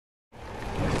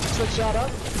quick shot up.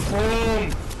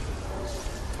 Boom!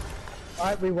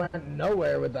 Alright, we went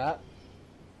nowhere with that.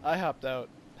 I hopped out.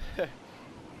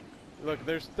 Look,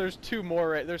 there's two more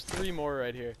right. There's three more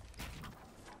right here.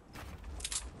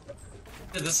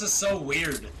 Dude, this is so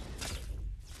weird.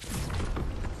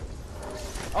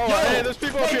 Oh, Yo, hey, there's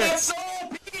people up here. That's so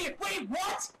OP! Wait,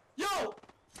 what? Yo!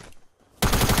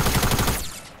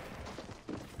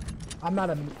 I'm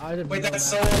not a. I didn't. Wait, know that's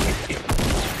that. so OP.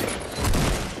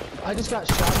 I just got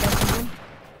shot by someone.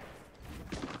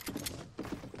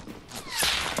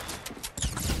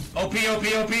 OP, OP,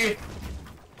 OP!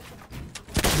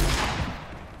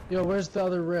 Yo, where's the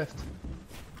other rift?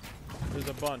 There's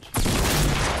a bunch.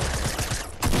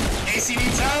 AC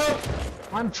needs help!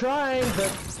 I'm trying,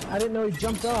 but I didn't know he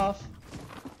jumped off.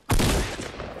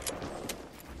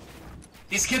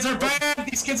 These kids are bad!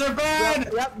 These kids are bad!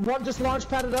 Yep, one just launch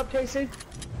padded up, Casey.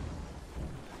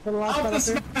 For the launch Help pad up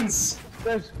the there. Swans!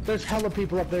 There's hella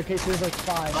people up there, Casey. There's like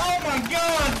 5. Oh my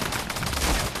god!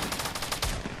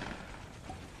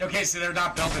 Okay, so they're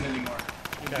not building anymore.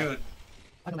 You're Okay. good.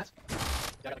 I got that.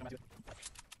 Yeah, I got my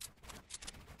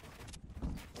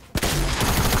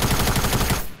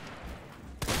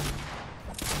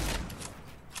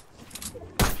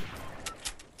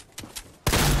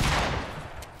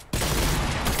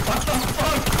What the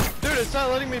fuck? Dude, it's not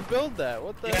letting me build that.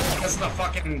 What the Yeah, hell? because of the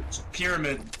fucking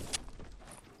pyramid.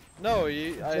 No,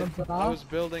 I Jumping was off?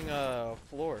 building a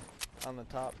floor on the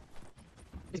top.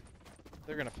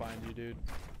 They're gonna find you, dude.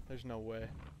 There's no way.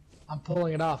 I'm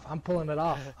pulling it off. I'm pulling it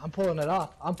off. I'm pulling it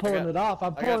off. I'm pulling it off.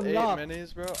 I'm I got pulling 8 it off.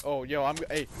 minis, bro. Oh, yo,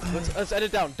 hey, let's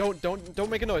edit down. Don't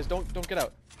make a noise. Don't get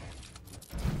out.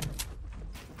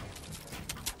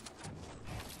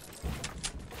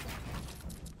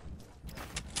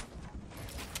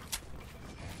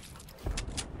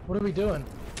 What are we doing?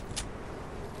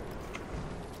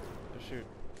 Oh, shoot.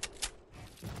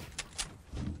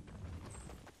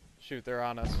 Shoot, they're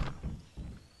on us.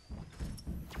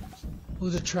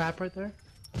 There's a trap right there.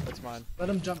 That's mine. Let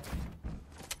him jump.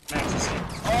 Max is in.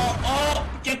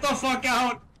 Oh! Get the fuck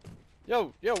out!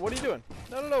 Yo, what are you doing?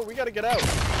 No, we gotta get out.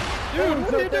 Dude,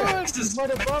 what are you doing? Max is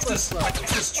trolling.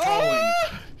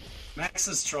 Ah! Max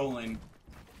is trolling.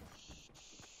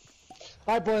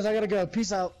 Alright, boys, I gotta go.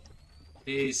 Peace out.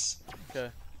 Peace. Okay.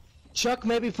 Chuck,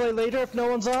 maybe play later if no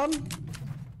one's on?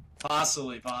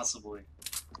 Possibly.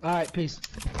 Alright, peace.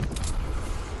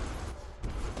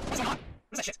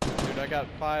 Dude, I got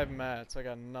 5 mats. I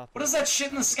got nothing. What is that shit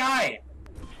in the sky?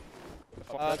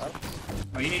 Uh,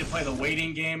 Oh, you need to play the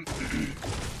waiting game.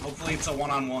 Hopefully it's a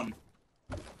one-on-one.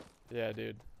 yeah,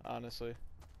 dude. Honestly.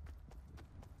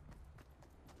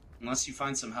 Unless you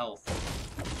find some health.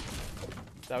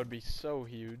 That would be so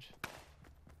huge.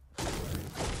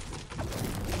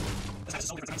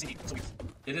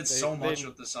 They did so much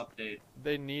with this update.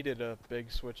 They needed a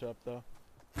big switch up, though.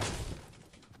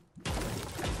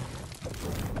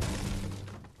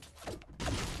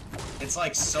 It's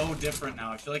like so different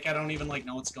now. I feel like I don't even like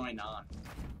know what's going on.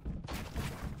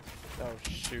 Oh,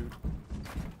 shoot.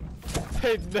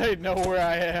 They know where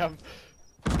I am.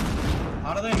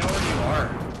 How do they know where you are?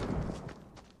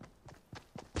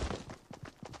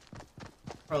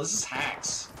 Bro, this is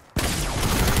hacks.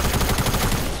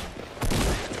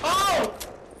 Oh!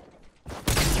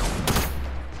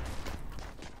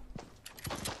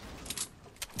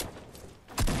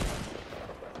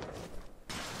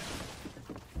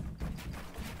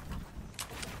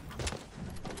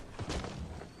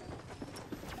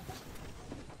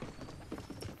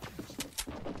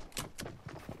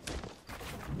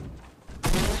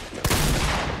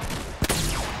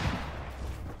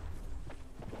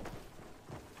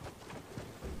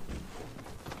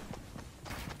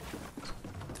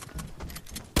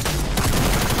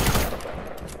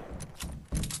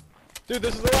 Dude,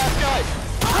 this is the last guy!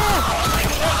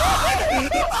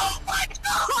 Oh my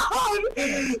god!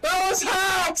 That was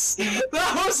hacks!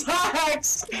 That was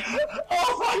hacks!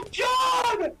 Oh my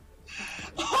god!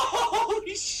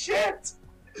 Holy shit!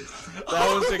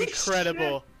 That was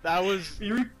incredible. That was...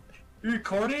 You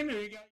recording or you got